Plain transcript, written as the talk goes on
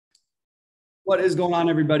What is going on,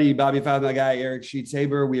 everybody? BobbyFi, my guy, Eric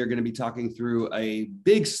Sheets-Haber. We are going to be talking through a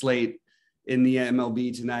big slate in the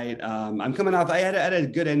MLB tonight. I'm coming off, I had a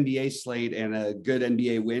good NBA slate and a good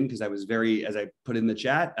NBA win because I was as I put in the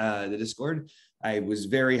chat, the Discord, I was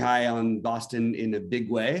very high on Boston in a big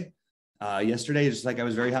way yesterday, just like I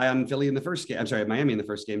was very high on Philly in the first game. I'm sorry, Miami in the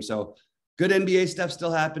first game. So good NBA stuff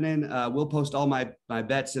still happening. We'll post all my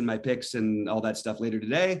bets and my picks and all that stuff later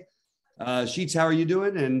today. Sheets, how are you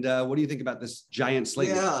doing? And what do you think about this giant slate?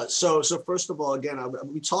 Yeah. So first of all, again,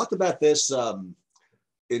 we talked about this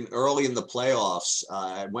early in the playoffs.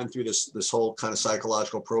 I went through this whole kind of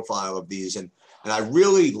psychological profile of these, and I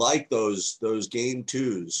really like those game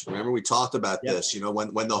twos. Remember, we talked about this. You know,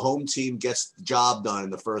 when the home team gets the job done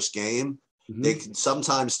in the first game, they can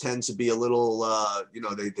sometimes tend to be a little,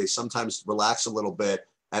 they sometimes relax a little bit,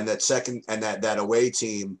 and that away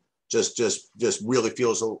team just really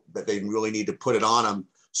feels that they really need to put it on them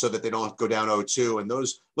so that they don't go down 0-2. And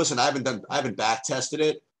those, listen, I haven't back tested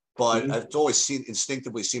it, but it's always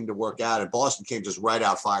instinctively seemed to work out. And Boston came just right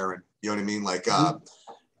out firing. You know what I mean? Like,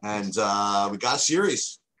 and we got a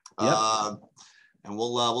series. And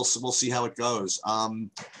we'll see how it goes.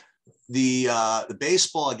 The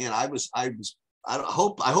baseball again. I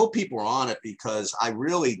hope people are on it because I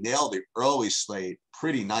really nailed the early slate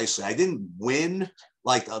pretty nicely. I didn't win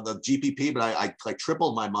like the GPP, but I like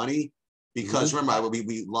tripled my money because remember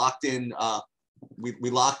we locked in we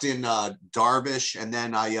locked in Darvish, and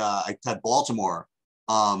then I had Baltimore,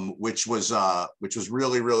 which was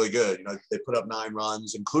really, really good. You know, they put up 9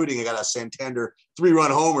 runs, including I got a Santander 3-run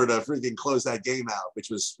homer to freaking close that game out, which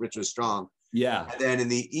was strong. Yeah. And then in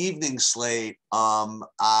the evening slate,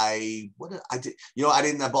 I did. You know, I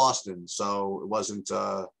didn't have Boston, so it wasn't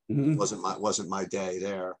my day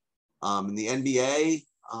there. In the NBA,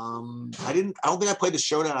 I don't think I played the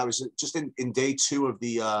showdown. I was just in day 2 of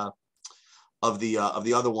the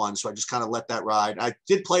other one, so I just kind of let that ride. I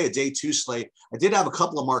did play a day 2 slate. I did have a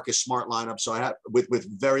couple of Marcus Smart lineups, so I had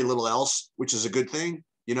with very little else, which is a good thing,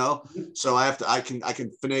 you know. So I can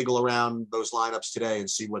finagle around those lineups today and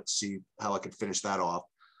see how I can finish that off.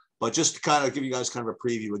 But just to kind of give you guys kind of a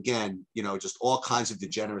preview again, you know, just all kinds of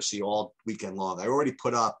degeneracy all weekend long. I already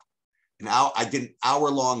put up I did an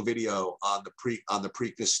hour-long video on the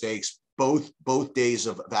Preakness Stakes, both days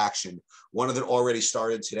of action. One of them already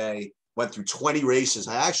started today. Went through 20 races.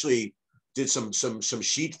 I actually did some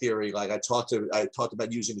sheet theory. Like I talked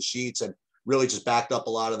about using the sheets and really just backed up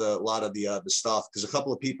a lot of the stuff, because a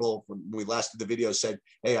couple of people when we last did the video said,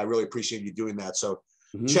 "Hey, I really appreciate you doing that." So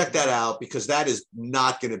check that out, because that is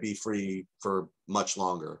not going to be free for much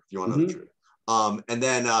longer. If you want to know the truth. And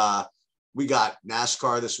then we got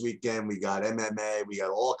NASCAR this weekend. We got MMA. We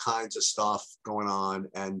got all kinds of stuff going on,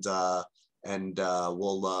 and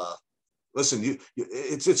we'll. Listen,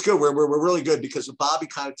 it's good. We're really good because Bobby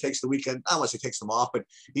kind of takes the weekend. I don't want to say takes them off, but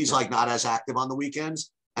he's like not as active on the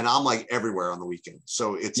weekends, and I'm like everywhere on the weekend.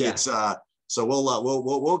 So so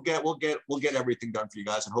we'll get everything done for you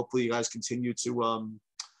guys, and hopefully you guys continue to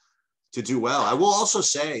do well. I will also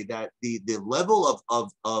say that the level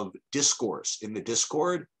of discourse in the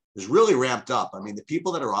Discord is really ramped up. I mean, the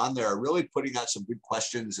people that are on there are really putting out some good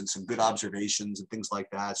questions and some good observations and things like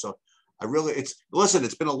that. So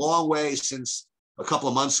it's been a long way since a couple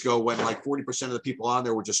of months ago when like 40% of the people on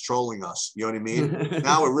there were just trolling us. You know what I mean?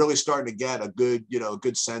 Now we're really starting to get a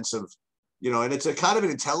good sense of, and it's a kind of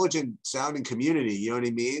an intelligent sounding community. You know what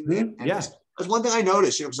I mean? And that's one thing I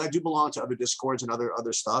noticed, because I do belong to other Discords and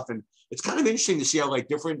other stuff. And it's kind of interesting to see how like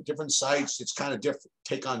different sites, it's kind of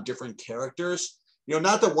take on different characters.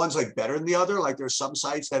 Not that one's like better than the other. Like there's some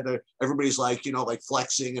sites that everybody's like, like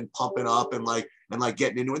flexing and pumping up and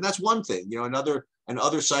getting into it. And that's one thing,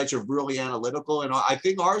 other sites are really analytical. And I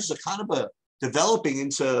think ours is kind of developing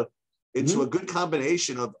into a good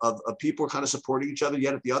combination of people kind of supporting each other.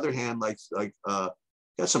 Yet at the other hand,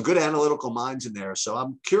 got some good analytical minds in there. So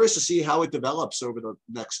I'm curious to see how it develops over the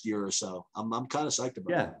next year or so. I'm kind of psyched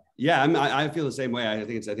about it. Yeah. I feel the same way. I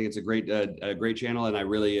think it's a great channel, and I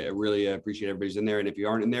really appreciate everybody's in there. And if you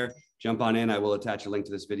aren't in there, jump on in. I will attach a link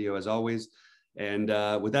to this video as always. And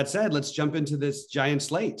with that said, let's jump into this giant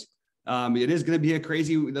slate. It is going to be a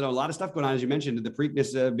lot of stuff going on, as you mentioned, the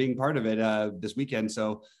Preakness being part of it this weekend.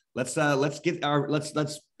 So let's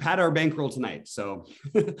pad our bankroll tonight. So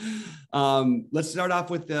let's start off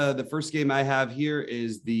with the first game I have here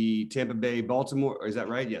is the Tampa Bay Baltimore. Is that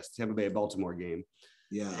right? Yes, Tampa Bay Baltimore game.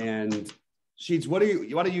 Yeah. And Sheets, why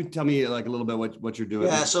don't you tell me like a little bit what you're doing?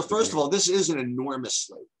 Yeah. So first of all, this is an enormous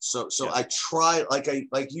slate. So yeah. I try, like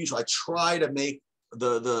usual, I try to make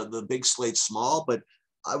the big slate small, but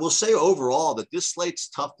I will say overall that this slate's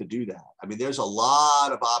tough to do that. I mean, there's a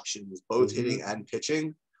lot of options, both hitting and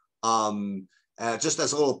pitching. Just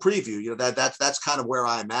as a little preview, you know, that's kind of where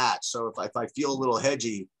I'm at. So if I feel a little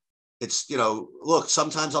hedgy, it's, you know, look,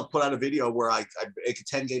 sometimes I'll put out a video where I make a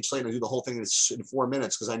 10-game slate and I do the whole thing in 4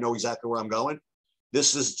 minutes because I know exactly where I'm going.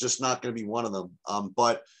 This is just not going to be one of them.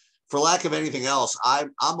 But for lack of anything else,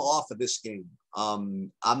 I'm off of this game.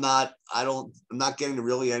 I'm not getting to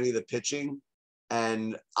really any of the pitching,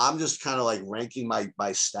 and I'm just kind of like ranking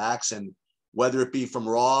my stacks, and whether it be from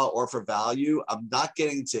raw or for value, I'm not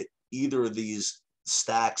getting to either of these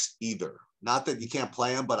stacks either. Not that you can't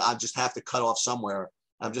play them, but I just have to cut off somewhere.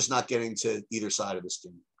 I'm just not getting to either side of this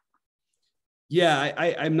game. Yeah,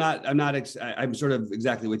 I'm sort of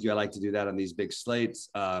exactly with you. I like to do that on these big slates.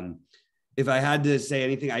 If I had to say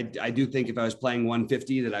anything, I do think if I was playing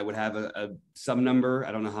 150 that I would have some number.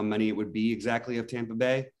 I don't know how many it would be exactly of Tampa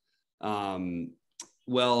Bay.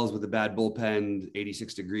 Wells with a bad bullpen,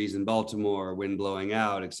 86 degrees in Baltimore, wind blowing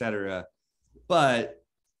out, etc. But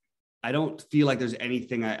I don't feel like there's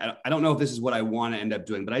anything. I don't know if this is what I want to end up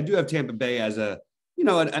doing, but I do have Tampa Bay as an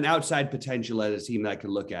outside potential as a team that I could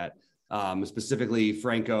look at. Specifically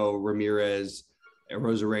Franco, Ramirez,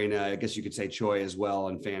 Rosarena, I guess you could say Choi as well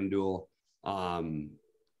on FanDuel.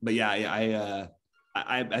 But yeah,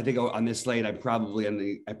 I think on this slate, I probably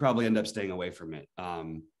end up staying away from it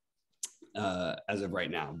as of right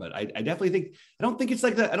now. But I definitely think, I don't think it's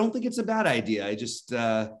like that. I don't think it's a bad idea.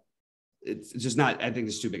 it's just not, I think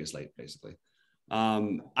it's too big a slate basically.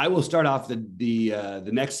 I will start off the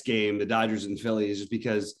next game, the Dodgers and Phillies, just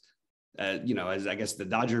because, as I guess the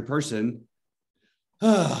Dodger person,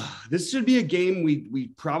 this should be a game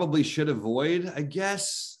we probably should avoid, I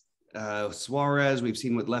guess. Suarez, we've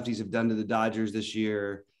seen what lefties have done to the Dodgers this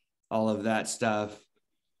year, all of that stuff.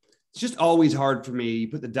 It's just always hard for me. You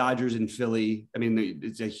put the Dodgers in Philly. I mean,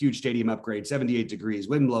 it's a huge stadium upgrade, 78 degrees,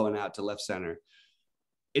 wind blowing out to left center.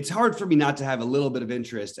 It's hard for me not to have a little bit of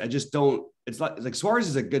interest. I just don't. It's like Suarez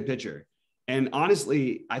is a good pitcher. And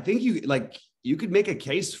honestly, I think you could make a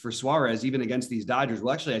case for Suarez even against these Dodgers.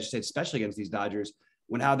 Well, actually, I should say especially against these Dodgers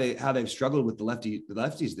when how they've struggled with the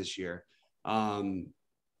lefties this year.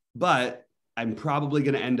 But I'm probably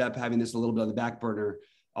going to end up having this a little bit on the back burner.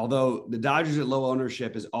 Although the Dodgers at low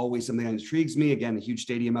ownership is always something that intrigues me. Again, a huge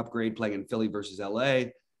stadium upgrade playing in Philly versus LA.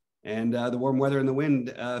 And the warm weather and the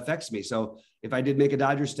wind affects me. So if I did make a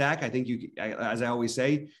Dodger stack, I think as I always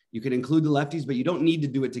say, you can include the lefties, but you don't need to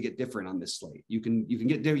do it to get different on this slate. You can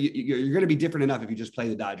get, you're going to be different enough if you just play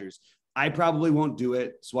the Dodgers. I probably won't do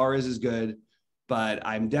it. Suarez is good, but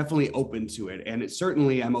I'm definitely open to it. And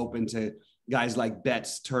I'm open to guys like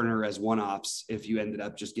Betts, Turner as one-offs if you ended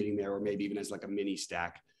up just getting there, or maybe even as like a mini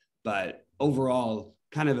stack. But overall,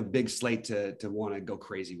 kind of a big slate to want to go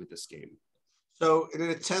crazy with this game. So in an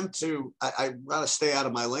attempt to, I want to stay out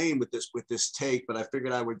of my lane with this take, but I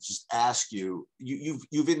figured I would just ask you, you've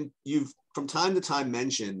from time to time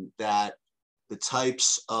mentioned that the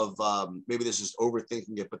types of, maybe this is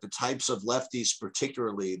overthinking it, but the types of lefties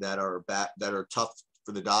particularly that are tough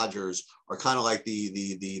for the Dodgers are kind of like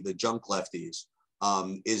the junk lefties.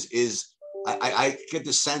 I get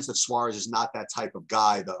the sense that Suarez is not that type of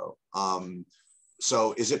guy though.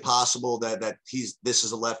 So is it possible that this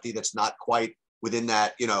is a lefty that's not quite within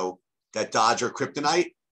that, that Dodger kryptonite,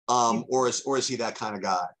 or is he that kind of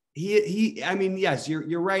guy? I mean, yes,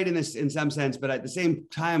 you're right in some sense, but at the same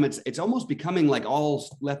time, it's almost becoming like all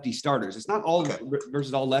lefty starters. It's not all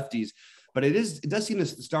versus all lefties, but it does seem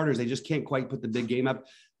that the starters, they just can't quite put the big game up.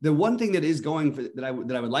 The one thing that is going for that I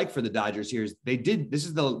would like for the Dodgers here is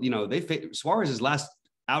Suarez's last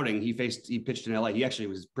outing he pitched in LA. He actually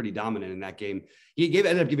was pretty dominant in that game.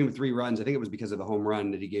 Ended up giving him 3 runs. I think it was because of the home run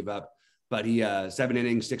that he gave up. But he 7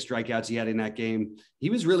 innings, 6 strikeouts he had in that game. He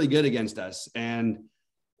was really good against us. And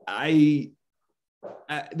the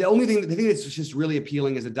thing that's just really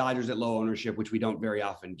appealing is the Dodgers at low ownership, which we don't very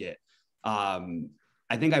often get.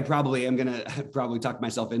 I think I probably am going to talk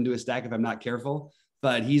myself into a stack if I'm not careful,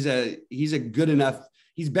 but he's a good enough,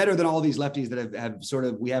 he's better than all these lefties that have sort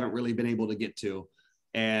of, we haven't really been able to get to.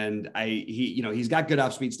 And he's got good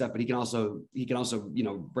off speed stuff, but he can also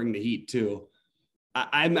bring the heat too.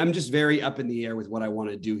 I'm just very up in the air with what I want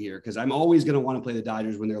to do here, because I'm always going to want to play the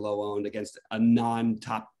Dodgers when they're low owned against a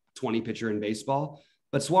non-top 20 pitcher in baseball.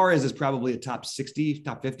 But Suarez is probably a top 60,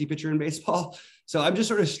 top 50 pitcher in baseball. So I'm just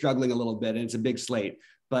sort of struggling a little bit, and it's a big slate.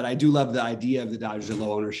 But I do love the idea of the Dodgers at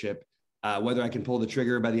low ownership. Whether I can pull the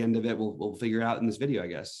trigger by the end of it, we'll figure out in this video, I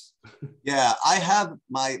guess. Yeah, I have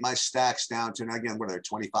my stacks down to, and again, what are there,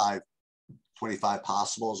 25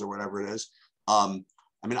 possibles or whatever it is.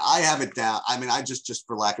 I mean, I have it down. I mean, I just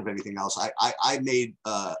for lack of anything else, I made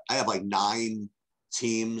I have like 9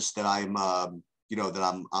 teams that I'm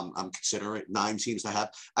that I'm considering. 9 teams I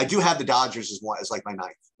have. I do have the Dodgers as like my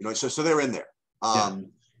 9th. So they're in there.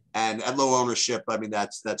 And at low ownership, I mean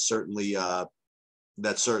that's certainly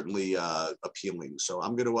appealing. So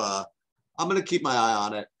I'm gonna keep my eye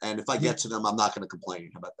on it, and if I get to them, I'm not gonna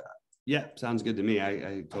complain. How about that? Yeah, sounds good to me.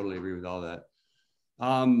 I totally agree with all that.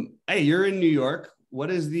 Hey, you're in New York. What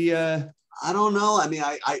is the I don't know. I mean,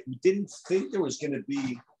 I didn't think there was going to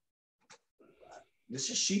be. This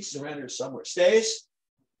is Sheets around here somewhere. Stays.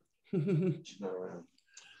 She's not around.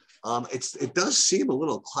 It does seem a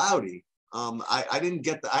little cloudy. I didn't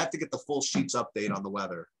get I have to get the full Sheets update on the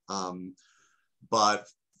weather. But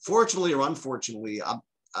fortunately or unfortunately,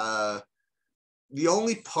 the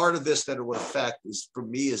only part of this that it would affect for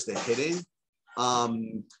me is the hitting.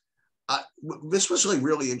 This was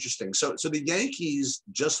really interesting. So the Yankees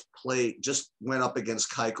just went up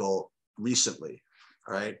against Keuchel recently,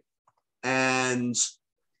 all right? And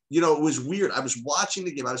it was weird. I was watching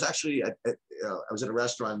the game. I was actually I was at a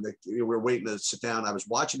restaurant. We were waiting to sit down. I was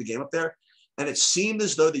watching the game up there, and it seemed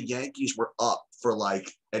as though the Yankees were up for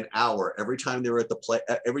like an hour every time they were at the play.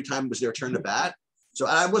 Every time it was their turn to bat. So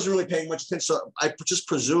I wasn't really paying much attention. So I just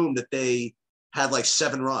presumed that they had like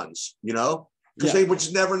 7 runs, because they were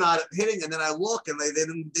just never not hitting. And then I look and they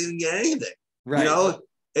didn't get anything, right.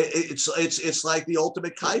 It's like the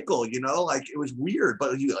ultimate Keuchel, like it was weird,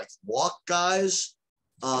 but you like walk guys,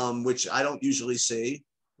 which I don't usually see.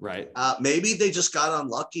 Right. Maybe they just got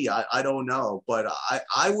unlucky. I don't know, but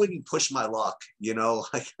I wouldn't push my luck,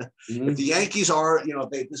 like if the Yankees are,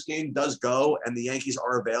 if this game does go and the Yankees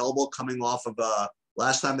are available coming off of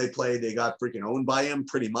last time they played, they got freaking owned by him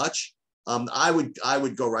pretty much. I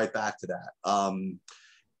would go right back to that.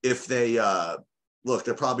 If they look,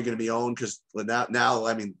 they're probably going to be owned because now,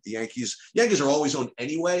 I mean, the Yankees are always owned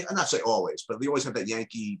anyway. I'm not saying always, but they always have that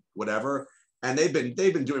Yankee whatever, and they've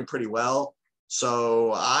been doing pretty well.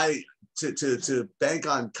 So to bank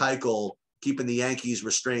on Keuchel keeping the Yankees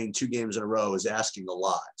restrained 2 games in a row is asking a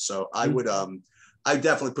lot. So I would I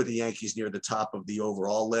definitely put the Yankees near the top of the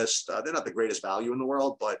overall list. They're not the greatest value in the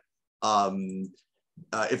world, but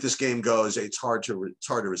if this game goes, it's hard to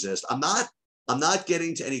resist. I'm not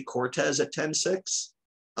getting to any Cortez at 10-6.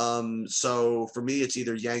 So for me, it's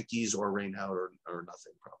either Yankees or rain out or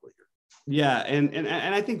nothing probably. Yeah, and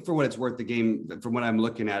I think for what it's worth, the game, from what I'm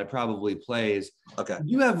looking at, it probably plays. Okay.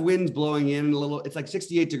 You have winds blowing in a little. It's like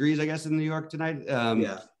 68 degrees, I guess, in New York tonight.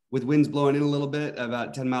 With winds blowing in a little bit,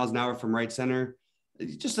 about 10 miles an hour from right center.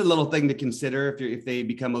 Just a little thing to consider if they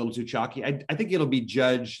become a little too chalky. I think it'll be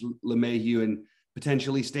Judge, LeMahieu, and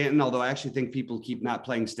potentially Stanton, although I actually think people keep not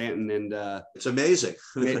playing Stanton, and it's amazing.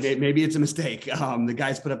 maybe it's a mistake. The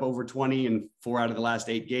guy's put up over 20 in 4 out of the last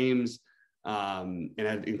 8 games, and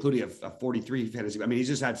including a 43 fantasy. I mean, he's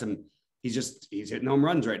just had some. He's hitting home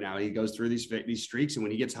runs right now. He goes through these streaks, and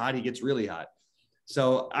when he gets hot, he gets really hot.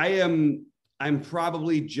 So I'm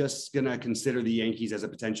probably just gonna consider the Yankees as a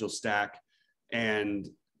potential stack, and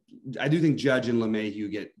I do think Judge and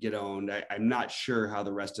LeMahieu get owned. I'm not sure how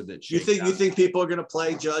the rest of it shakes out. You think people are going to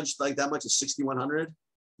play Judge like that much at 6,100?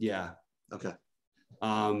 Yeah. Okay.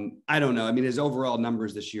 I don't know. I mean, his overall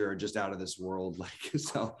numbers this year are just out of this world. Like,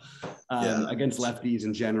 so against lefties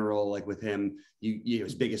in general, like with him,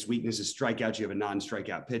 his biggest weakness is strikeouts. You have a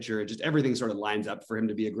non-strikeout pitcher. Just everything sort of lines up for him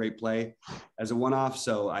to be a great play as a one-off.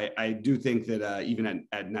 So I do think that even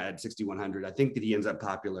at 6,100, I think that he ends up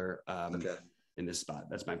popular. Okay. In this spot.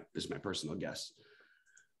 That's my personal guess.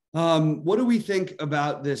 What do we think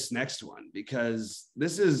about this next one? Because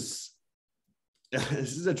this is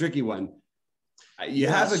a tricky one. You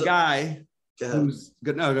have a guy who's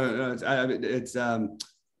good. No. It's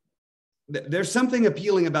there's something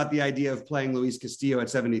appealing about the idea of playing Luis Castillo at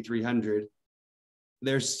 7,300.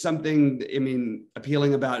 There's something, I mean,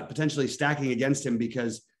 appealing about potentially stacking against him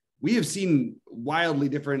because we have seen wildly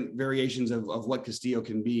different variations of what Castillo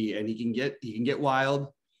can be, and he can get wild.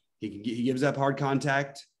 He gives up hard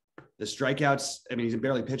contact. The strikeouts, I mean, he's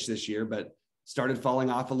barely pitched this year, but started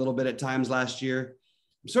falling off a little bit at times last year.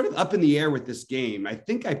 I'm sort of up in the air with this game. I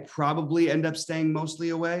think I probably end up staying mostly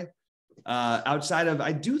away. Outside of,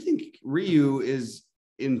 I do think Ryu is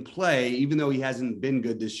in play, even though he hasn't been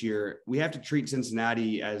good this year. We have to treat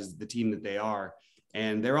Cincinnati as the team that they are,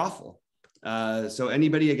 and they're awful. So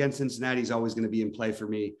anybody against Cincinnati is always going to be in play for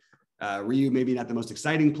me. Ryu, maybe not the most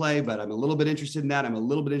exciting play, but I'm a little bit interested in that. I'm a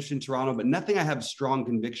little bit interested in Toronto, but nothing I have strong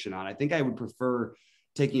conviction on. I think I would prefer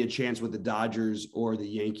taking a chance with the Dodgers or the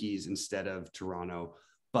Yankees instead of Toronto,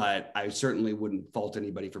 but I certainly wouldn't fault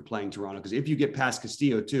anybody for playing Toronto, because if you get past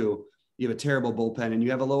Castillo too, you have a terrible bullpen, and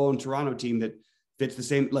you have a low-owned Toronto team that fits the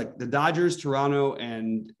same, like the Dodgers, Toronto,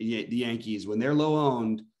 and the Yankees. When they're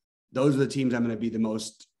low-owned, those are the teams I'm going to be the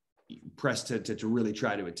most pressed to really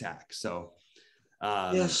try to attack. So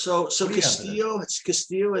so Castillo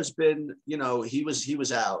has been, he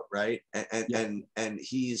was out, right, and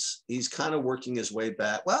he's kind of working his way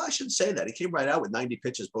back. Well, I shouldn't say that. He came right out with 90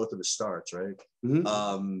 pitches both of his starts, right?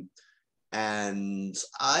 Mm-hmm. And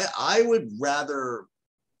I would rather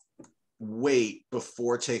wait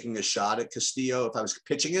before taking a shot at Castillo. If I was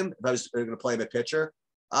pitching him, if I was going to play him a pitcher,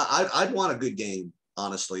 I'd want a good game,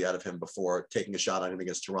 honestly, out of him before taking a shot on him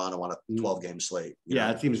against Toronto on a 12-game slate.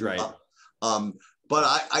 It seems right. But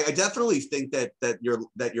I definitely think that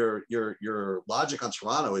your logic on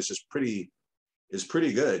Toronto is just pretty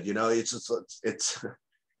good. It's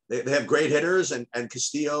they have great hitters, and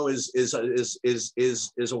Castillo is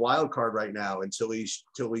a wild card right now until he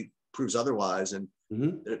proves otherwise. And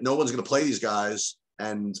no one's going to play these guys,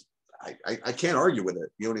 and I can't argue with it.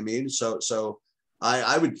 You know what I mean? So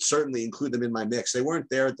I would certainly include them in my mix. They weren't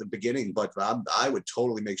there at the beginning, but I would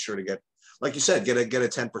totally make sure to get, like you said, get a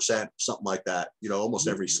 10%, something like that, almost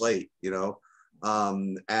every slate, and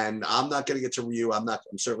I'm not going to get to Ryu. I'm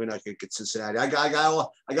certainly not going to get Cincinnati. I got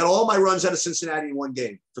all my runs out of Cincinnati in one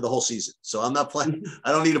game for the whole season. So I'm not playing.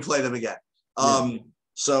 I don't need to play them again.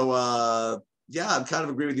 Yeah, I'm kind of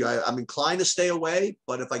agree with you. I'm inclined to stay away,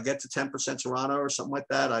 but if I get to 10% Toronto or something like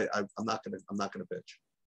that, I'm not going to pitch.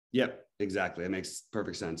 Yep, exactly. That makes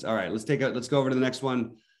perfect sense. All right, let's go over to the next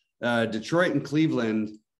one. Detroit and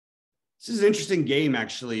Cleveland. This is an interesting game,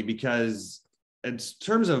 actually, because in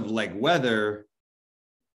terms of like weather,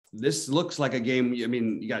 this looks like a game. I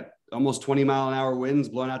mean, you got almost 20-mile-an-hour winds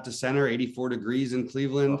blowing out to center, 84 degrees in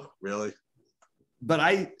Cleveland. Oh, really? But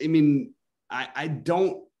I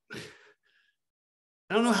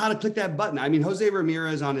don't know how to click that button. I mean, Jose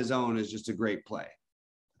Ramirez on his own is just a great play.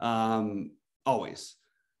 Always.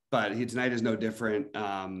 But tonight is no different.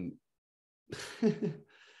 I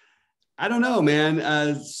don't know, man.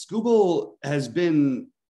 Skubal has been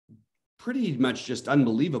pretty much just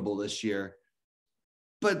unbelievable this year.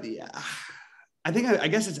 But I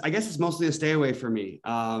guess it's mostly a stay away for me.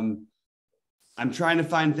 I'm trying to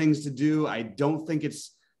find things to do. I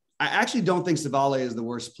actually don't think Savale is the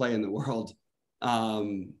worst play in the world.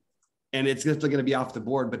 And it's definitely going to be off the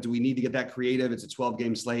board, but do we need to get that creative? It's a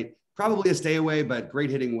 12-game slate, probably a stay away, but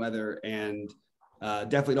great hitting weather. And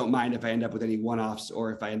definitely don't mind if I end up with any one-offs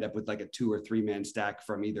or if I end up with like a 2 or 3 man stack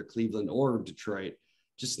from either Cleveland or Detroit,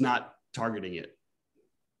 just not targeting it.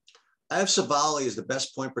 I have Savale as the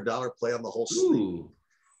best point per dollar play on the whole slate.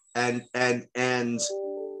 And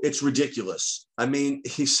it's ridiculous. I mean,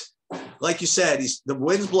 he's, like you said, the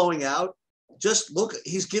wind's blowing out. Just look,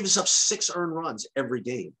 he's given us up 6 earned runs every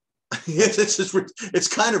game. It's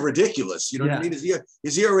kind of ridiculous. You know what I mean?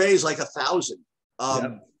 His ERA is like 1,000.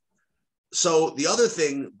 So the other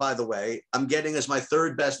thing, by the way, I'm getting as my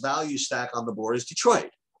third best value stack on the board is Detroit,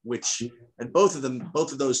 and both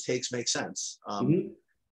of those takes make sense.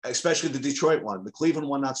 Especially the Detroit one. The Cleveland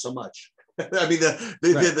one, not so much. I mean,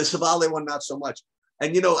 the Savale one, not so much.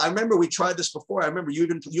 And, I remember we tried this before. I remember you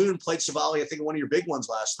even played Savale, I think, in one of your big ones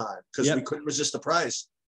last time because we couldn't resist the price.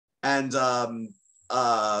 And am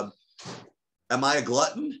I a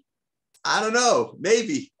glutton? I don't know.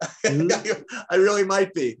 Maybe. I really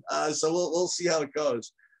might be. So we'll see how it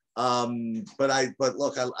goes. But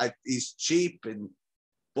look, he's cheap, and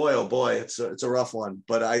boy, oh boy, it's a rough one.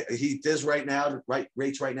 But he does rates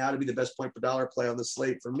right now to be the best point per dollar play on the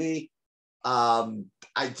slate for me.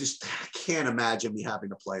 I just can't imagine me having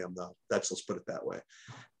to play him though. Let's put it that way.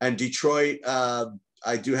 And Detroit,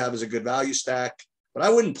 I do have as a good value stack, but I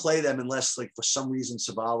wouldn't play them unless, like, for some reason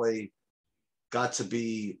Savale got to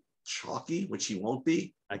be chalky, which he won't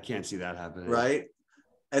be. I can't see that happening. Right.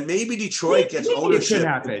 And maybe Detroit gets ownership. It could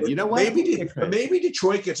happen. You know what? Maybe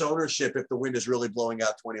Detroit gets ownership if the wind is really blowing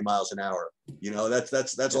out 20 miles an hour.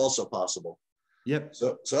 That's also possible. Yep.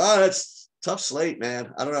 So that's tough slate,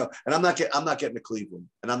 man. I don't know. And I'm not getting to Cleveland,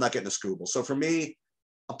 and I'm not getting to Skubal. So for me,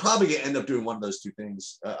 I'm probably gonna end up doing one of those two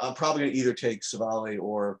things. I'm probably gonna either take Savale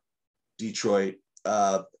or Detroit.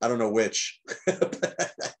 I don't know which.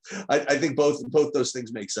 I think both those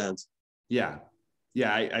things make sense. Yeah.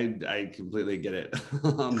 I completely get it.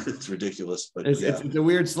 It's ridiculous, but it's a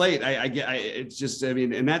weird slate. I get. It's just. I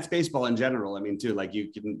mean, and that's baseball in general. I mean, too. Like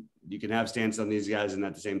you can have stance on these guys, and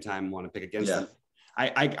at the same time want to pick against them.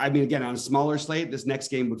 I mean, again, on a smaller slate, this next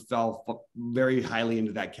game would fall very highly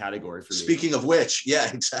into that category for me. Speaking of which, yeah,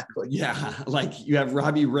 exactly. Yeah, like you have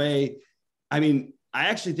Robbie Ray. I mean, I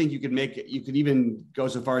actually think you could even go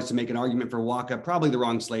so far as to make an argument for Waka. Probably the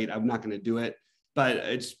wrong slate. I'm not going to do it. but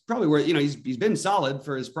it's probably where, you know, he's been solid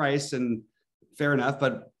for his price and fair enough.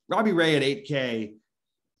 But Robbie Ray at 8K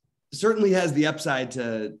certainly has the upside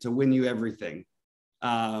to win you everything.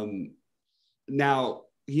 Now,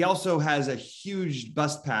 he also has a huge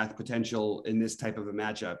bust path potential in this type of a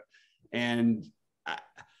matchup. And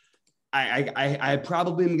I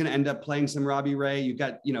probably am going to end up playing some Robbie Ray. You've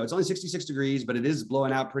got, you know, it's only 66 degrees, but it is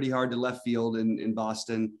blowing out pretty hard to left field in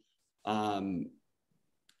Boston.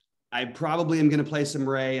 I probably am going to play some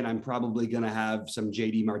Ray, and I'm probably going to have some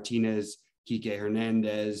JD Martinez, Kike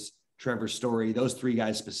Hernandez, Trevor Story, those three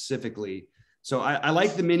guys specifically. So I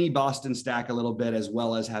like the mini Boston stack a little bit, as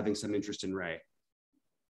well as having some interest in Ray.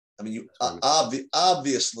 I mean,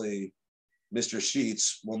 obviously, Mr.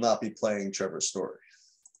 Sheets will not be playing Trevor Story.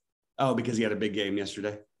 Oh, because he had a big game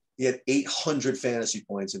yesterday. He had 800 fantasy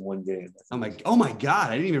points in one game. Oh my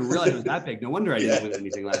God. I didn't even realize it was that big. No wonder I didn't win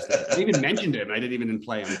anything last night. I even mentioned him. I didn't even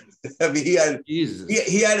play him. I mean, he had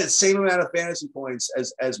the same amount of fantasy points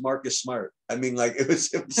as Marcus Smart. I mean, like it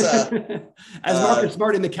was as Marcus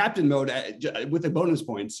Smart in the captain mode with the bonus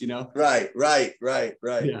points, you know? Right.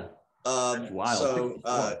 Yeah. That's wild.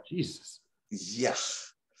 So, Jesus. Yeah.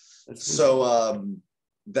 That's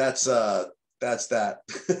that.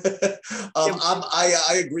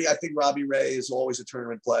 I agree. I think Robbie Ray is always a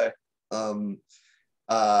tournament play. And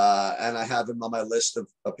I have him on my list of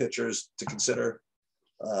pitchers to consider.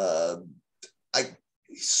 I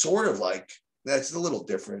sort of like, that's a little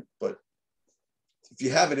different, but if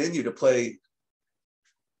you have it in you to play,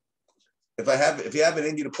 if you have it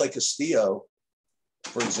in you to play Castillo,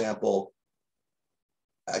 for example,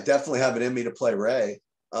 I definitely have it in me to play Ray.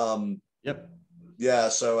 Yep. Yeah,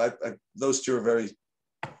 so those two are very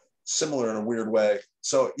similar in a weird way.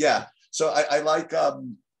 So yeah, so I like.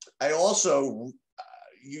 I also,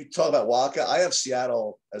 you talk about Waka. I have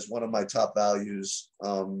Seattle as one of my top values.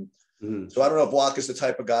 So I don't know if Waka's the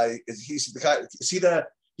type of guy. Is he the guy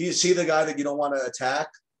that you don't want to attack,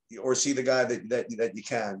 or is he the guy that you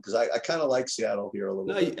can? Because I kind of like Seattle here a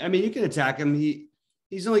little bit. I mean, you can attack him.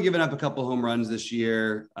 He's only given up a couple home runs this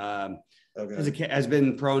year. Okay. Has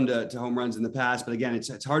been prone to home runs in the past, but again,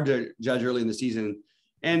 it's hard to judge early in the season,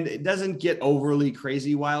 and it doesn't get overly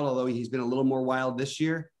crazy wild, although he's been a little more wild this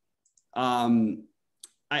year. I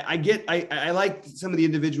like some of the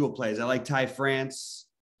individual plays. I like Ty France.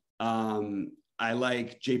 I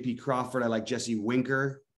like JP Crawford. I like Jesse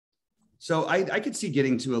Winker. So I could see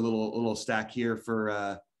getting to a little stack here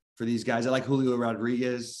for these guys. I like Julio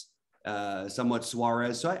Rodriguez, somewhat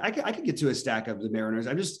Suarez. So I could get to a stack of the Mariners.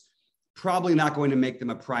 I'm just probably not going to make them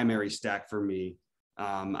a primary stack for me.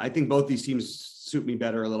 I think both these teams suit me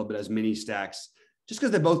better a little bit as mini stacks, just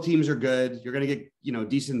because both teams are good. You're going to get, you know,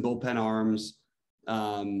 decent bullpen arms.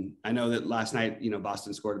 I know that last night, you know,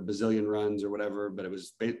 Boston scored a bazillion runs or whatever, but it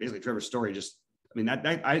was basically Trevor Story. That's one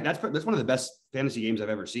of the best fantasy games I've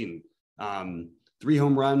ever seen. 3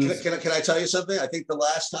 home runs. Can I tell you something? I think the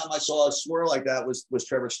last time I saw a swirl like that was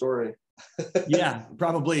Trevor Story. Yeah,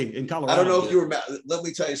 probably in Colorado. I don't know if you remember. Let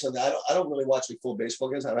me tell you something. I don't really watch the full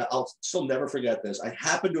baseball games. I'll still never forget this. I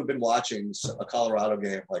happened to have been watching a Colorado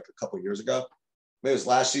game like a couple of years ago. Maybe it was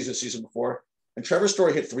last season before. And Trevor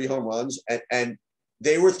Story hit 3 home runs, and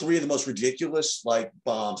they were 3 of the most ridiculous like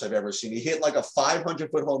bombs I've ever seen. He hit like a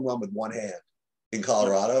 500-foot home run with one hand in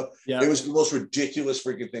Colorado. Yeah. It was the most ridiculous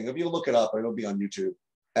freaking thing. If you look it up, it'll be on YouTube.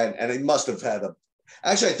 And he must have had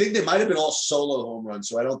actually, I think they might have been all solo home runs,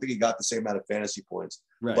 so I don't think he got the same amount of fantasy points.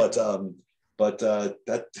 Right. But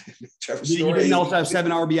that Trevor Story. He didn't also have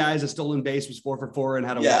 7 RBIs, a stolen base, was 4 for 4, and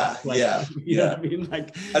had a walk. You know what I mean?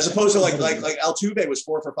 Like, as opposed to like Altuve was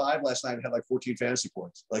 4 for 5 last night and had like 14 fantasy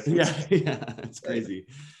points. Like it's crazy.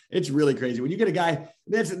 It's really crazy when you get a guy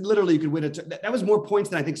that's literally, you could win that was more points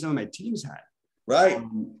than I think some of my teams had. Right.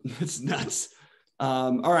 It's nuts.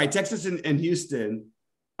 All right, Texas and Houston.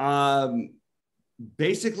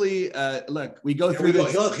 Basically, look, we go through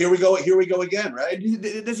this. Look, here we go again, right?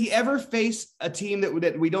 Does he ever face a team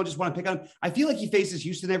that we don't just want to pick on? I feel like he faces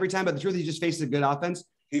Houston every time, but the truth is he just faces a good offense.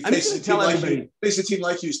 He faces a team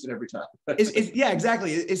like Houston every time. Yeah,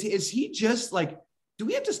 exactly. Is he just like, do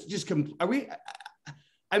we have to just are we?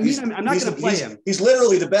 I mean, I'm not going to play him. He's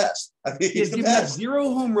literally the best. I mean, he's given up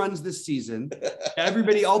 0 home runs this season.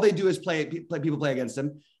 All they do is people play against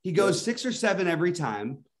him. He goes 6 or 7 every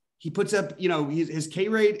time. He puts up, you know, his K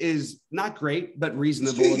rate is not great, but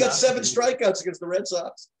reasonable. He got 7 strikeouts against the Red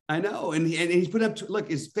Sox. I know. And he's put up, look,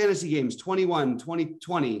 his fantasy games, 21, 20,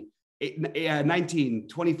 20, 19,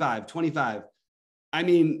 25, 25. I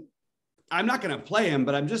mean, I'm not going to play him,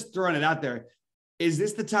 but I'm just throwing it out there. Is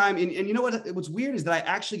this the time? And you know what's weird is that I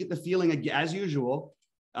actually get the feeling, as usual,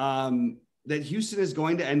 that Houston is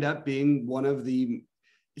going to end up being one of the,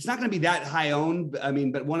 it's not going to be that high owned, I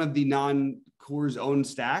mean, but one of the non-Coors owned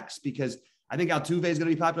stacks, because I think Altuve is going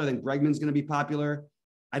to be popular. I think Bregman's going to be popular.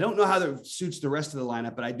 I don't know how that suits the rest of the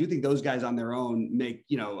lineup, but I do think those guys on their own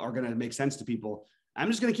are going to make sense to people. I'm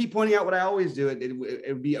just going to keep pointing out what I always do. It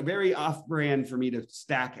would be a very off-brand for me to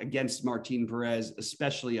stack against Martin Perez,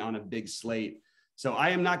 especially on a big slate. So I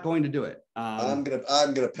am not going to do it. I'm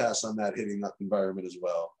gonna pass on that hitting up environment as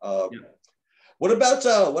well. What about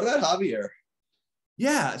Javier?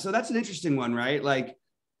 Yeah, so that's an interesting one, right? Like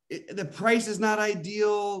the price is not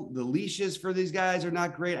ideal. The leashes for these guys are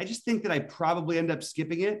not great. I just think that I probably end up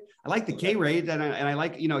skipping it. I like the K rate, and I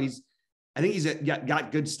like, I think he's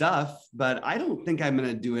got good stuff, but I don't think I'm going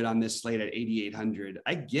to do it on this slate at 8,800.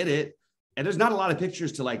 I get it. And there's not a lot of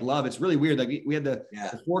pictures to like love. It's really weird. Like we had the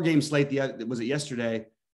 4-game slate. Was it yesterday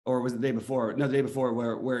or was it the day before? No, the day before,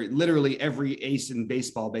 where literally every ace in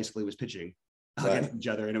baseball basically was pitching against each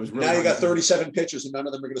other, and it was really now you got 37 pitchers, and none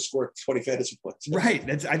of them are going to score 20 fantasy points. Right.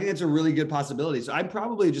 I think that's a really good possibility. So I'm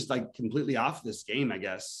probably just like completely off this game, I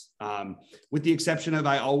guess, with the exception of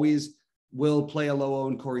I always will play a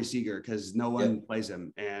low-owned Corey Seager because no one plays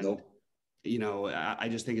him, and. I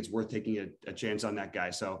just think it's worth taking a chance on that guy.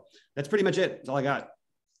 So that's pretty much it. That's all I got.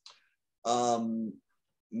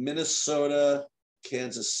 Minnesota,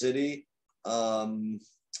 Kansas City.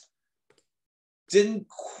 Didn't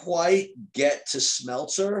quite get to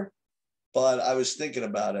Smeltzer, but I was thinking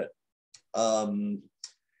about it.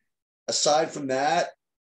 Aside from that,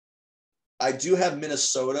 I do have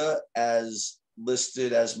Minnesota as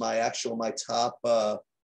listed as my top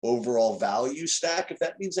overall value stack, if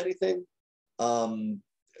that means anything. Are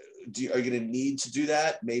you going to need to do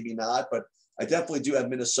that? Maybe not, but I definitely do have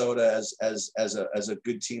Minnesota as a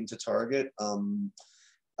good team to target.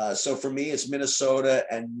 So for me, it's Minnesota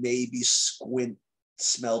and maybe squint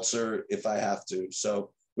Smeltzer if I have to.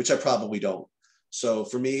 So, which I probably don't. So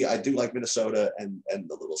for me, I do like Minnesota and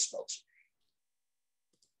the little Smeltzer.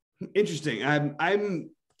 Interesting.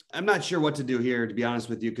 I'm not sure what to do here, to be honest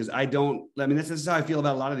with you, because this is how I feel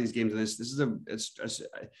about a lot of these games. And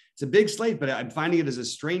it's a big slate, but I'm finding it as a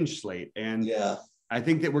strange slate. And I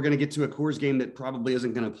think that we're going to get to a Coors game that probably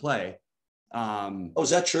isn't going to play. Is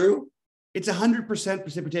that true? It's 100%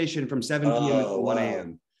 precipitation from 7 p.m. to 1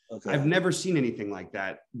 a.m. Okay. I've never seen anything like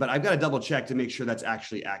that, but I've got to double check to make sure that's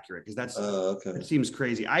actually accurate, because that seems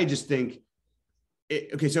crazy. I just think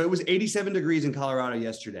so it was 87 degrees in Colorado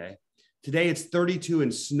yesterday. Today it's 32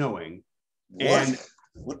 and snowing.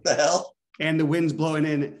 What the hell? And the wind's blowing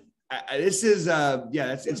in. This is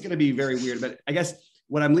it's going to be very weird. But I guess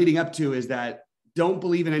what I'm leading up to is that don't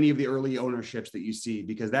believe in any of the early ownerships that you see,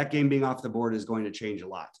 because that game being off the board is going to change a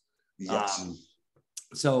lot. Yes.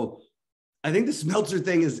 So I think the Smeltzer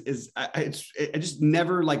thing I just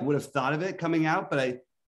never would have thought of it coming out, but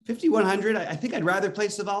 5,100. I think I'd rather play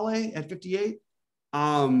Savale at 58.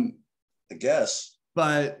 I guess,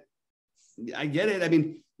 but I get it. I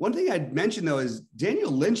mean, one thing I'd mention though is Daniel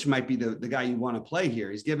Lynch might be the guy you want to play here.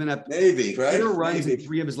 He's given up runs in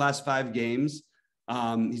 3 of his last 5 games.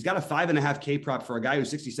 He's got a 5.5 K prop for a guy who's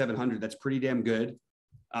 6,700. That's pretty damn good.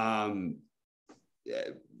 I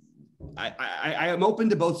am open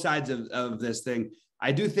to both sides of this thing.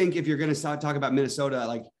 I do think if you're going to talk about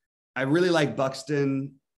Minnesota, I really like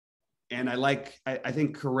Buxton, and I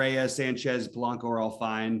think Correa, Sanchez, Blanco are all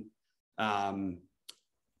fine.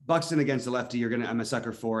 Buxton against the lefty, I'm a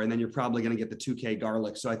sucker for, and then you're probably going to get the 2K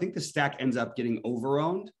Garlic. So I think the stack ends up getting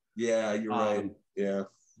over-owned. Yeah, you're right. Yeah.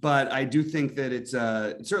 But I do think that it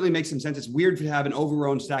certainly makes some sense. It's weird to have an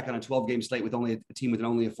over-owned stack on a 12-game slate with only a team with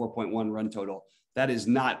only a 4.1 run total. That is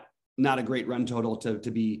not a great run total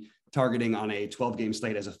to be targeting on a 12-game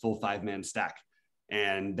slate as a full 5-man stack.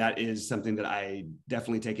 And that is something that I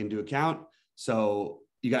definitely take into account. So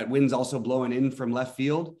you got winds also blowing in from left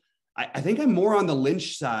field. I think I'm more on the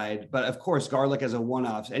Lynch side, but of course, Garlic as a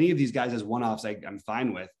one-offs, any of these guys as one-offs, I'm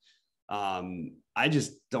fine with. I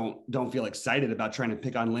just don't feel excited about trying to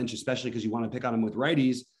pick on Lynch, especially because you want to pick on him with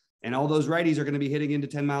righties, and all those righties are going to be hitting into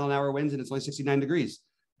 10-mile-an-hour winds, and it's only 69 degrees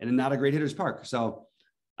and not a great hitter's park. So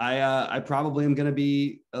I probably am going to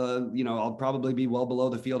be, I'll probably be well below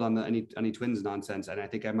the field on any Twins nonsense. And I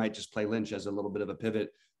think I might just play Lynch as a little bit of a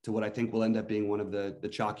pivot to what I think will end up being one of the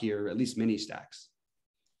chalkier, at least mini stacks.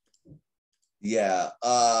 Yeah.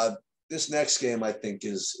 This next game I think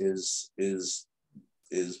is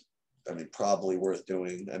probably worth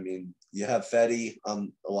doing. I mean, you have Fetty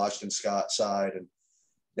on the Washington Scott side, and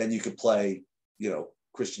then you could play,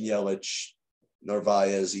 Christian Yelich,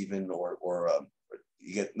 Narvaez even, or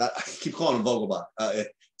you get, not, I keep calling him Vogelbach,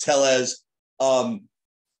 Tellez.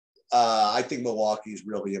 I think Milwaukee's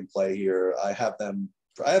really in play here. I have them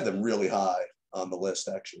really high on the list,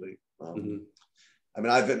 actually. I mean,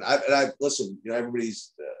 I've listen, you know,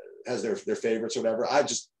 everybody's has their favorites or whatever. I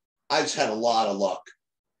just had a lot of luck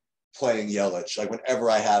playing Yelich. Like whenever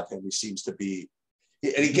I have him, he seems to be,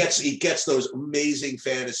 and he gets those amazing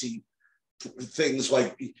fantasy things.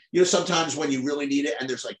 Like, you know, sometimes when you really need it and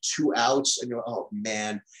there's like 2 outs and you're, oh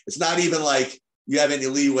man, it's not even like you have any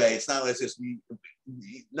leeway. It's not like this.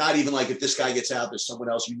 Not even like if this guy gets out, there's someone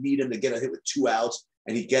else. You need him to get a hit with 2 outs,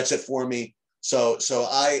 and he gets it for me. So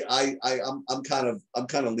I'm kind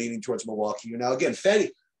of leaning towards Milwaukee. Now again,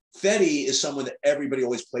 Fetty is someone that everybody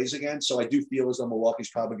always plays against. So I do feel as though Milwaukee's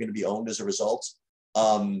probably going to be owned as a result.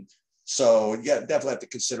 So yeah, definitely have to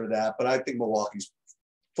consider that. But I think Milwaukee's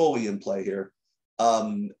fully in play here.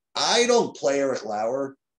 I don't play Eric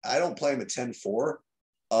Lauer. I don't play him at 10-4.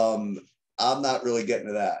 I'm not really getting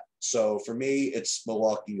to that. So for me, it's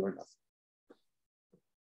Milwaukee or nothing.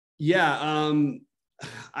 Yeah,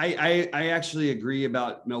 I actually agree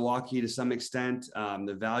about Milwaukee to some extent.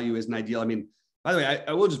 The value isn't ideal. I mean, by the way,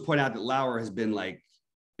 I will just point out that Lauer has been like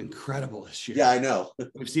incredible this year. Yeah, I know.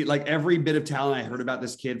 We've seen like every bit of talent I heard about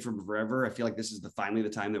this kid from forever. I feel like this is finally the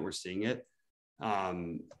time that we're seeing it.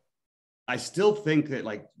 I still think that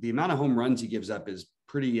like the amount of home runs he gives up is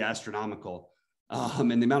pretty astronomical.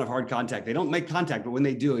 And the amount of hard contact, they don't make contact, but when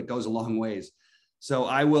they do, it goes a long ways. So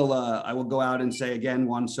I will go out and say again,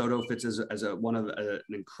 Juan Soto fits as an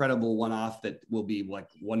incredible one-off that will be like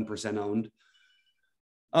 1% owned.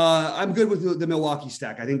 I'm good with the Milwaukee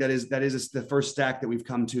stack. I think that is the first stack that we've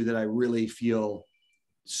come to that I really feel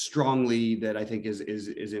strongly that I think is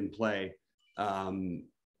in play.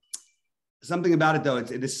 Something about it though,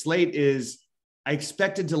 the slate is, I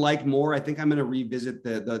expected to like more. I think I'm going to revisit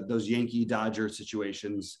those Yankee Dodger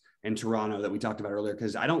situations in Toronto that we talked about earlier,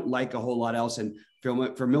 because I don't like a whole lot else. And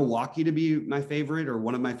for Milwaukee to be my favorite or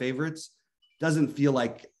one of my favorites doesn't feel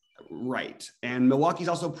like right. And Milwaukee's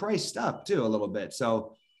also priced up too a little bit.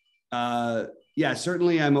 So yeah,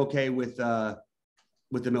 certainly I'm okay with the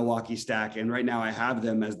Milwaukee stack. And right now I have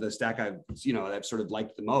them as the stack I've sort of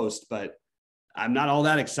liked the most, but I'm not all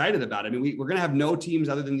that excited about it. I mean, we're going to have no teams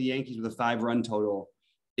other than the Yankees with a 5-run total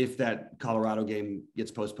if that Colorado game gets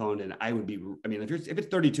postponed. And I mean, if it's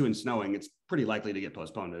 32 and snowing, it's pretty likely to get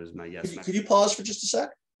postponed. Is my guess. Could you pause for just a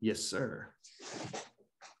sec? Yes, sir.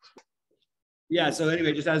 Yeah. So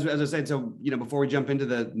anyway, just as I said, so, you know, before we jump into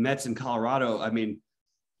the Mets in Colorado, I mean,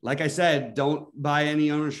 like I said, don't buy any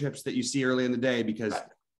ownerships that you see early in the day, because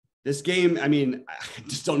this game, I mean, I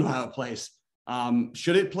just don't know how it plays.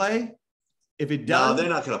 Should it play? If it does, no,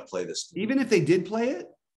 they're not going to play this. Even if they did play it,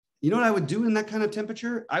 you know what I would do in that kind of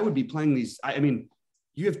temperature? I would be playing these. I mean,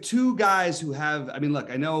 you have 2 guys who have, I mean,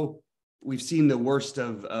 look, I know we've seen the worst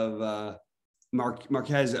of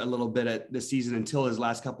Marquez a little bit at this season until his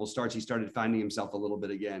last couple of starts. He started finding himself a little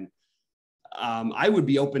bit again. I would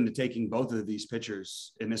be open to taking both of these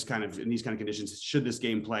pitchers in these kind of conditions. Should this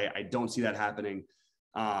game play, I don't see that happening.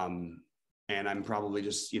 And I'm probably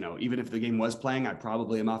just, you know, even if the game was playing, I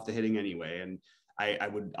probably am off the hitting anyway. And I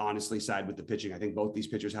would honestly side with the pitching. I think both these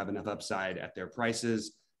pitchers have enough upside at their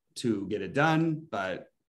prices to get it done, but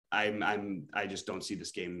I just don't see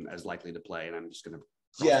this game as likely to play. And I'm just going to.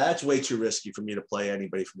 Yeah, that's way too risky for me to play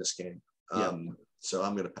anybody from this game. So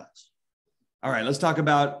I'm going to pass. All right, let's talk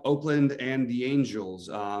about Oakland and the Angels.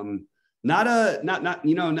 Not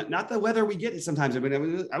the weather we get sometimes. I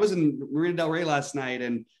mean, I was in Marina Del Rey last night,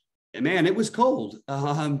 and man, it was cold.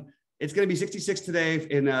 It's going to be 66 today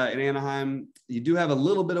in Anaheim. You do have a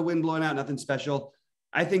little bit of wind blowing out, nothing special.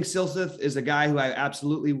 I think Silseth is a guy who I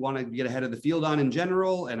absolutely want to get ahead of the field on in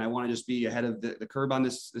general, and I want to just be ahead of the curb on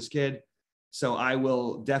this kid. So I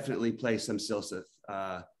will definitely play some Silseth.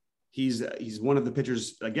 He's one of the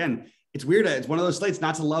pitchers. Again, it's weird. It's one of those slates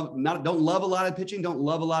don't love a lot of pitching, don't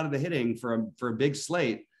love a lot of the hitting for a big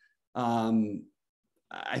slate.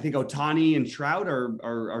 I think Ohtani and Trout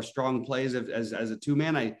are strong plays as a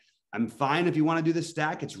 2-man. I'm fine if you want to do the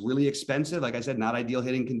stack. It's really expensive. Like I said, not ideal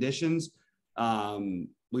hitting conditions.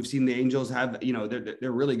 We've seen the Angels have, you know,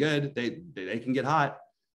 they're really good. They can get hot.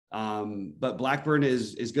 But Blackburn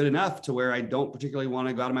is good enough to where I don't particularly want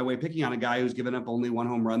to go out of my way picking on a guy who's given up only 1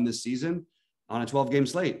 home run this season on a 12-game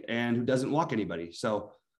slate and who doesn't walk anybody.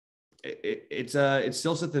 So it's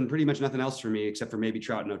Silseth and pretty much nothing else for me except for maybe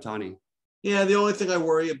Trout and Ohtani. Yeah, the only thing I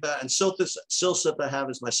worry about, and Silseth I have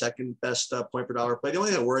is my second best point per dollar play. The only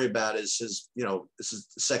thing I worry about is his, you know, this is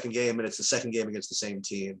the second game and it's the second game against the same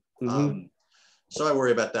team. Mm-hmm. So I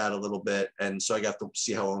worry about that a little bit. And so I got to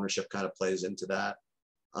see how ownership kind of plays into that.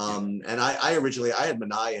 And I originally I had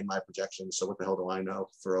Minaya in my projections, so what the hell do I know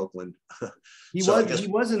for Oakland? He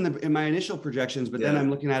was in my initial projections, but then I'm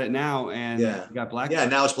looking at it now and you got Blackbird. Yeah,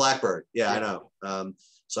 now it's Blackbird. Yeah, I know.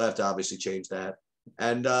 So I have to obviously change that.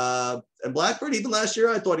 And Blackbird, even last year,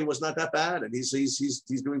 I thought he was not that bad, and he's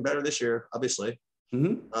doing better this year, obviously.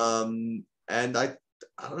 And I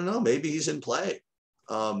don't know, maybe he's in play.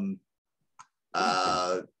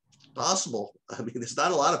 Possible. I mean, there's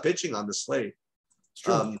not a lot of pitching on the slate. It's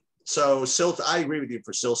true. So I agree with you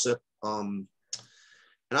for Silsip. And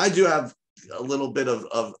I do have a little bit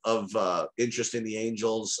of interest in the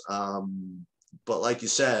Angels. But like you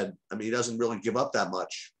said, I mean, he doesn't really give up that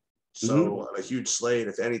much. So a huge slate,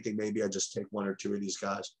 if anything, maybe I just take one or two of these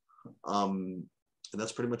guys. And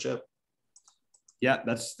that's pretty much it. Yeah,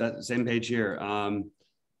 that's that same page here.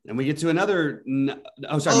 And we get to another.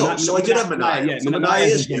 I did have Minaya. Yeah, so Minaya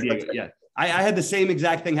is San Diego. Yeah, I had the same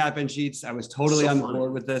exact thing happen, Sheets. I was totally on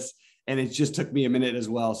board with this, and it just took me a minute as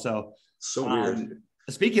well. So weird.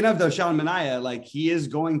 Speaking of though, Sean Minaya, like he is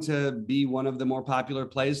going to be one of the more popular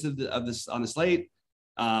plays of this on the slate.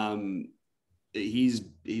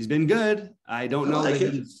 He's been good. I don't know that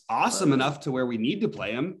he's awesome enough to where we need to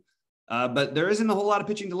play him, but there isn't a whole lot of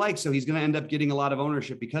pitching to like, so he's going to end up getting a lot of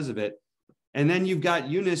ownership because of it. And then you've got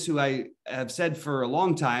Eunice, who I have said for a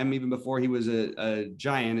long time, even before he was a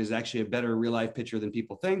Giant, is actually a better real life pitcher than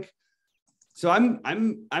people think. So I'm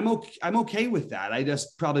okay with that. I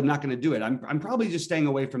just probably not going to do it. I'm probably just staying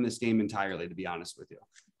away from this game entirely, to be honest with you.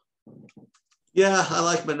 Yeah, I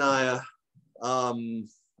like Minaya. And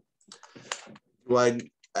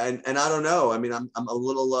I don't know. I mean, I'm a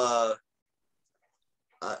little.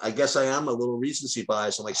 I guess I am a little recency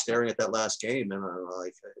bias. I'm like staring at that last game, and I'm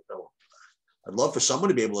like, I'd love for someone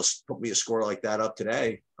to be able to put me a score like that up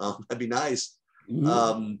today. That'd be nice.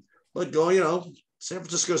 But San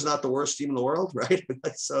Francisco's not the worst team in the world, right?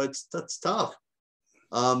 So that's tough.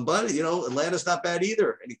 But Atlanta's not bad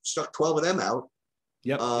either, and he struck 12 of them out.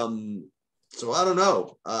 Yep. So I don't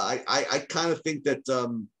know. I kind of think that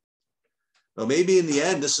maybe in the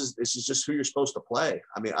end this is just who you're supposed to play.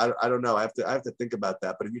 I mean, I don't know. I have to think about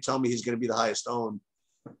that. But if you tell me he's going to be the highest owned,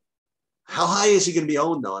 how high is he going to be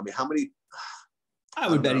owned though? I mean, how many? I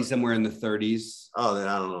would bet he's somewhere in the 30s. Oh, then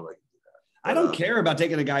I don't know. I don't care about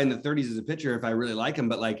taking a guy in the 30s as a pitcher if I really like him,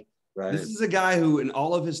 but this is a guy who in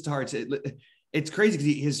all of his starts, it's crazy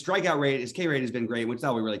because his strikeout rate, his K rate has been great, which is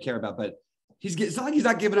all we really care about, but it's not like he's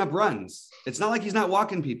not giving up runs. It's not like he's not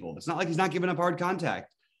walking people. It's not like he's not giving up hard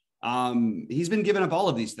contact. He's been giving up all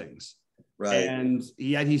of these things. Right. And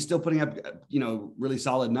he's still putting up, really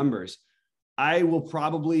solid numbers. I will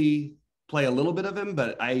probably play a little bit of him,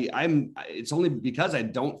 but it's only because I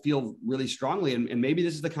don't feel really strongly. And maybe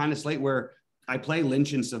this is the kind of slate where I play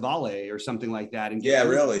Lynch and Savale or something like that. And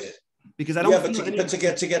really. Because I don't. Yeah, but to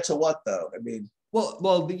get to what though? I mean.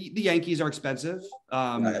 Well, the Yankees are expensive.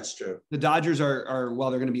 That's true. The Dodgers are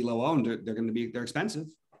they're going to be low owned. They're expensive.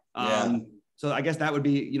 So I guess that would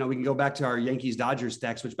be, we can go back to our Yankees Dodgers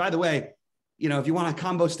stacks, which by the way, if you want a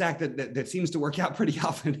combo stack that seems to work out pretty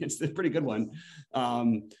often, it's a pretty good one.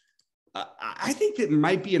 I think that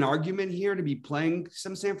might be an argument here to be playing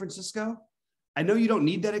some San Francisco. I know you don't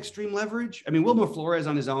need that extreme leverage. I mean, Wilmer Flores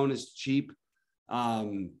on his own is cheap.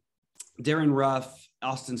 Darren Ruff,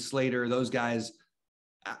 Austin Slater, those guys.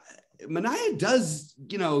 Minaya does,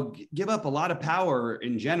 give up a lot of power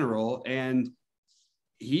in general. And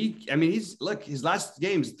his last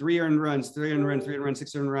game's 3 earned runs, 6 earned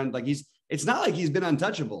runs. It's not like he's been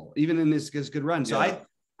untouchable, even in this good run. So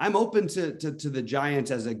I'm open to the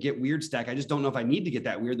Giants as a get weird stack. I just don't know if I need to get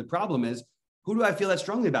that weird. The problem is, who do I feel that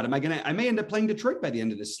strongly about? I may end up playing Detroit by the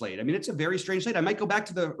end of this slate. I mean, it's a very strange slate. I might go back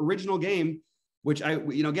to the original game, which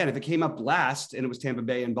again, if it came up last and it was Tampa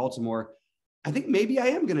Bay and Baltimore, I think maybe I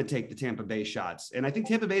am going to take the Tampa Bay shots. And I think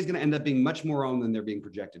Tampa Bay is going to end up being much more owned than they're being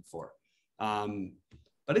projected for.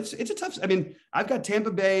 But it's a tough, I've got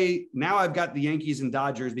Tampa Bay. Now I've got the Yankees and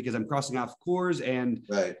Dodgers because I'm crossing off Coors and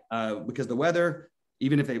because the weather,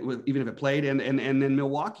 even if it played, and then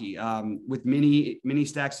Milwaukee with mini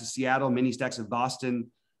stacks of Seattle, mini stacks of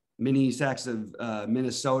Boston, mini stacks of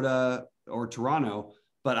Minnesota or Toronto.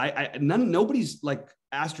 But nobody's like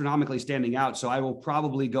astronomically standing out. So I will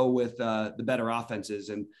probably go with the better offenses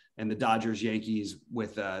and the Dodgers, Yankees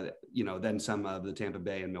with then some of the Tampa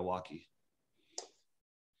Bay and Milwaukee.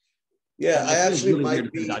 Yeah, I actually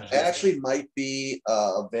might be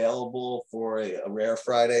available for a Rare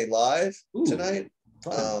Friday live tonight.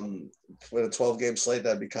 With a 12-game slate,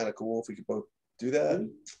 that'd be kind of cool if we could both do that.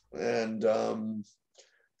 And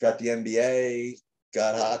got the NBA,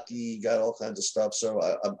 got hockey, got all kinds of stuff. So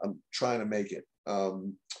I'm trying to make it.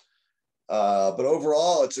 But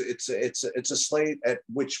overall, it's a slate at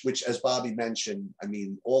which, as Bobby mentioned, I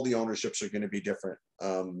mean, all the ownerships are going to be different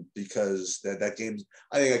because that game,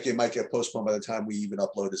 I think that game might get postponed by the time we even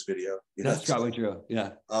upload this video. That's probably true.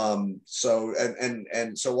 Yeah. So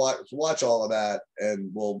so watch all of that, and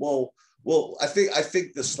we'll I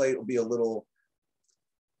think the slate will be a little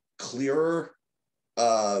clearer,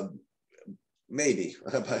 maybe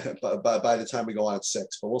by the time we go on at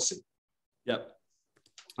 6, but we'll see. Yep.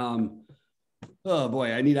 Oh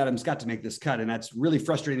boy, I need Adam Scott to make this cut, and that's really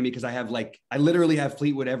frustrating to me because I literally have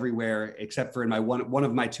Fleetwood everywhere except for in my one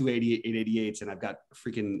of my 888s, and I've got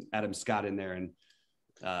freaking Adam Scott in there, and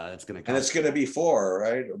it's gonna. And it's gonna be 4,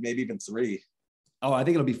 right, or maybe even 3. Oh, I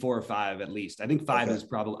think it'll be 4 or 5 at least. I think 5 is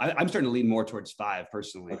probably. I'm starting to lean more towards 5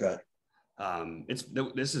 personally. Okay.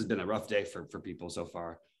 This has been a rough day for people so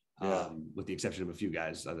far, with the exception of a few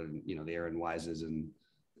guys, other than the Aaron Wises and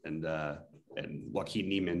Joaquin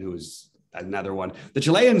Neiman, who's another one. The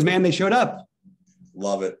Chileans, man, they showed up.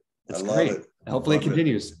 Love it. That's great. Hopefully it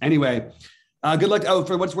continues. Anyway, good luck. Oh,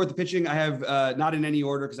 for what's worth the pitching, I have not in any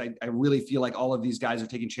order because I really feel like all of these guys are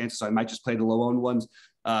taking chances, so I might just play the low-owned ones.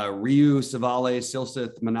 Ryu, Savale,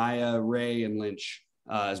 Silseth, Manaya, Ray, and Lynch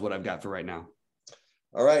is what I've got for right now.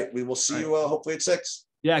 All right. We will see you hopefully at 6.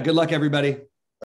 Yeah, good luck, everybody.